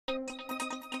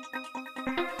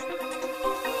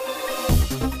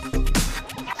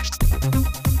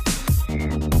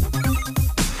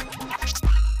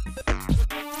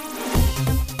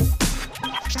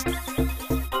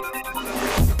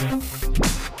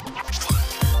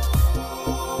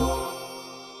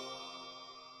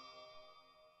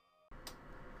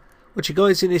Well, you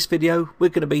guys, in this video we're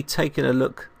going to be taking a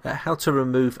look at how to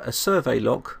remove a survey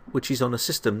lock which is on a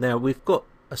system. Now we've got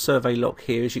a survey lock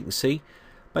here, as you can see.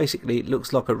 Basically it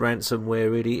looks like a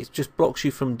ransomware really. It just blocks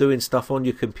you from doing stuff on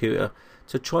your computer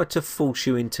to try to force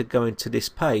you into going to this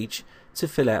page to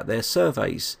fill out their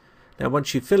surveys. Now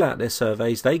once you fill out their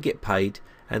surveys they get paid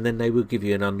and then they will give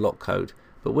you an unlock code,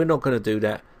 but we're not going to do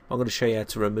that. I'm going to show you how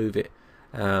to remove it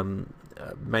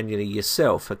manually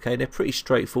yourself. Okay, they're pretty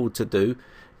straightforward to do.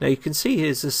 Now you can see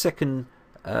here's a second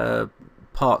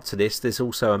part to this. There's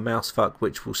also a mouse fuck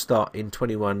which will start in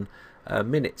 21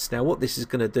 minutes. Now what this is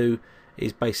going to do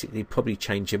is basically probably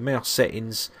change your mouse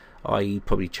settings, i.e.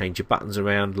 probably change your buttons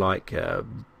around, like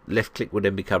left click will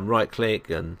then become right click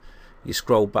and your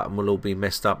scroll button will all be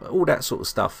messed up, all that sort of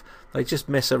stuff. They just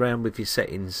mess around with your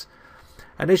settings.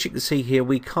 And as you can see here,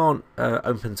 we can't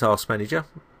open Task Manager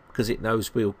because it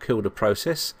knows we'll kill the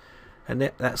process, and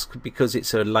that's because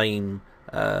it's a lame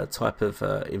type of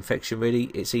infection really.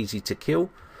 It's easy to kill.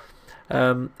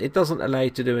 It doesn't allow you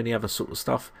to do any other sort of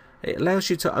stuff. It allows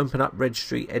you to open up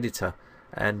registry editor,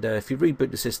 and if you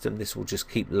reboot the system this will just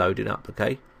keep loading up.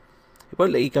 Okay, it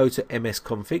won't let you go to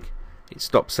msconfig. It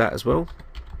stops that as well,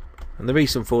 and the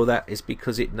reason for that is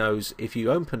because it knows if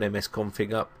you open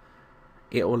msconfig up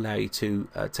it will allow you to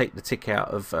take the tick out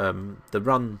of the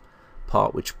run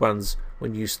part, which runs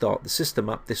when you start the system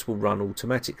up. This will run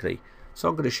automatically. So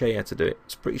I'm going to show you how to do it.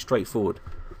 It's pretty straightforward.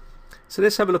 So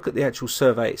let's have a look at the actual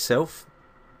survey itself.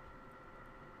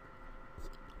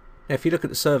 Now if you look at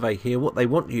the survey here, what they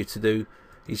want you to do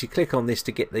is you click on this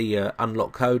to get the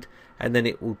unlock code, and then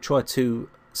it will try to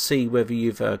see whether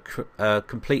you've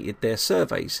completed their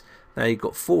surveys. Now you've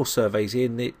got 4 surveys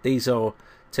in. These are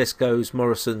Tesco's,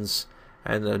 Morrison's,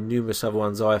 and numerous other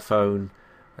ones, iPhone,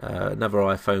 another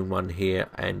iPhone one here,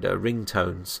 and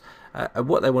ringtones. And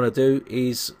what they want to do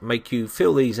is make you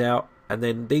fill these out, and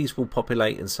then these will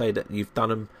populate and say that you've done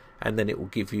them, and then it will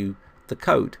give you the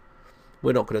code.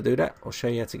 We're not going to do that. I'll show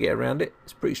you how to get around it.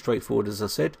 It's pretty straightforward, as I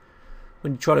said.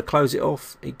 When you try to close it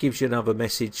off, it gives you another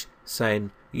message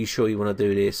saying, are you sure you want to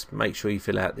do this? Make sure you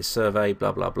fill out this survey,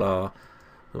 blah blah blah.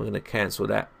 I'm going to cancel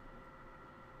that.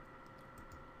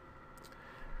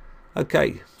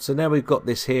 Okay, so now we've got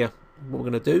this here. What we're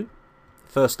going to do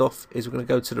first off is we're going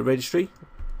to go to the registry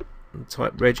and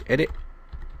type regedit,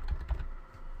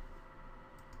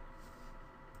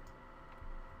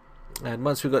 and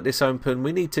once we've got this open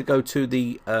we need to go to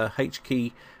the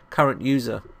HKey current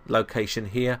user location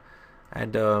here,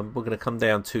 and we're going to come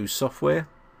down to software,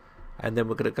 and then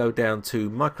we're going to go down to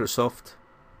Microsoft.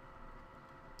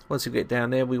 Once we get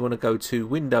down there we want to go to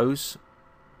Windows,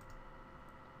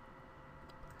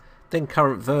 then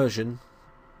CurrentVersion,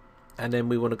 and then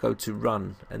we want to go to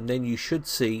run, and then you should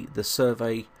see the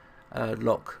survey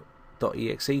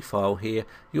lock.exe file here.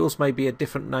 Yours may be a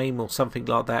different name or something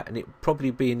like that, and it will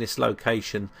probably be in this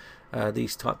location.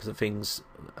 These types of things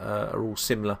are all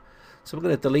similar. So we're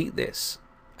going to delete this,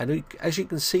 and as you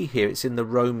can see here it's in the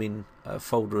roaming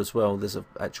folder as well. There's an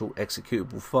actual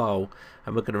executable file,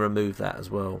 and we're going to remove that as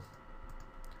well.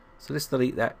 So let's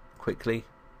delete that quickly,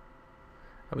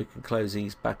 and we can close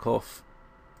these back off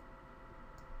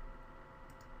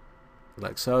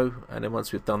like so. And then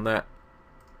once we've done that,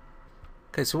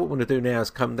 okay, so what we're going to do now is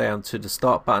come down to the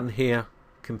start button here,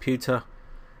 computer,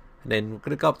 and then we're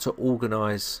going to go up to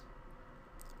organize,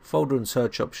 folder and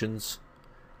search options,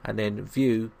 and then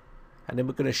view, and then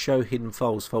we're going to show hidden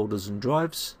files, folders and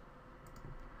drives,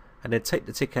 and then take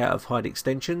the tick out of hide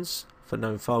extensions for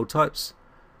known file types,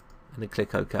 and then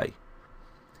click OK.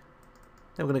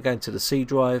 Then we're going to go into the C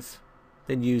drive,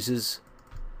 then users,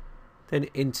 then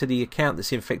into the account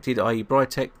that's infected, i.e.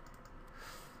 Britec.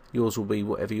 Yours will be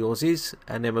whatever yours is,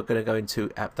 and then we're going to go into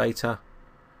AppData,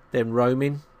 then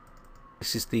roaming.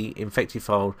 This is the infected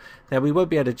file. Now we won't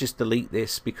be able to just delete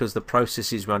this because the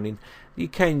process is running. You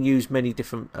can use many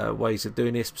different ways of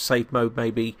doing this, save mode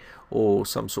maybe, or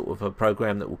some sort of a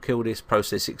program that will kill this,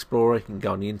 Process Explorer. You can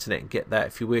go on the internet and get that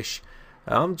if you wish.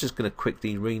 I'm just going to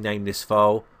quickly rename this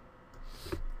file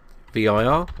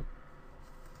vir,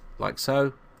 like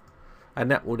so, and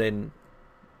that will then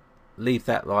leave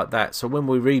that like that. So when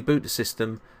we reboot the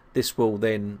system this will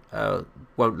then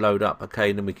won't load up. Okay,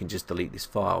 and then we can just delete this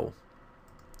file.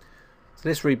 So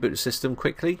let's reboot the system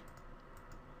quickly.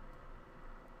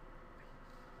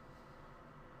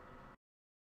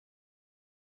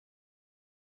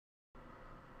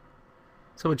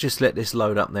 So we'll just let this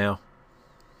load up now.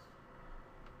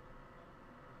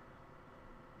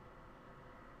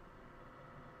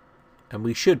 And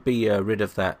we should be rid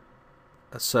of that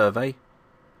survey.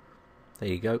 There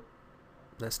you go.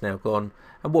 That's now gone.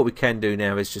 And what we can do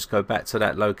now is just go back to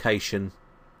that location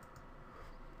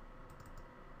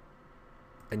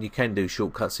and you can do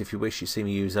shortcuts if you wish. You've seen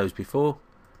me use those before.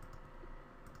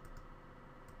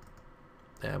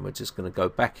 And we're just going to go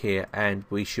back here, and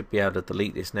we should be able to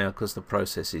delete this now because the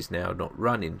process is now not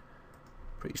running.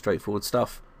 Pretty straightforward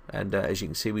stuff, and as you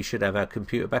can see, we should have our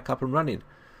computer back up and running.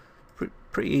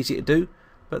 Pretty easy to do,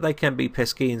 but they can be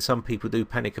pesky and some people do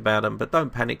panic about them. But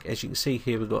don't panic. As you can see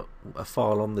here, we've got a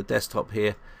file on the desktop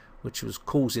here which was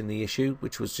causing the issue,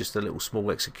 which was just a little small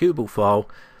executable file,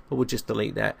 but we'll just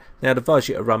delete that. Now I'd advise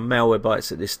you to run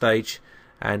Malwarebytes at this stage,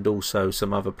 and also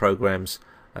some other programs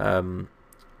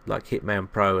like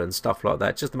Hitman Pro and stuff like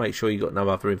that, just to make sure you've got no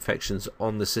other infections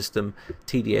on the system,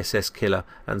 TDSS killer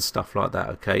and stuff like that.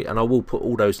 Okay, and I will put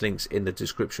all those links in the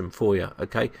description for you.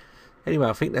 Okay, anyway,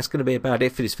 I think that's going to be about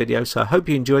it for this video, so I hope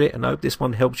you enjoyed it and I hope this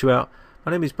one helps you out.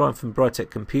 My name is Brian from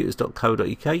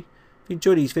briteccomputers.co.uk. If you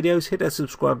enjoy these videos, hit that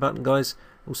subscribe button, guys.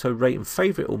 Also rate and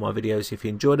favourite all my videos if you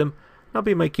enjoy them, and I'll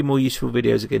be making more useful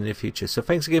videos again in the future. So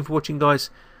thanks again for watching, guys.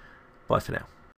 Bye for now.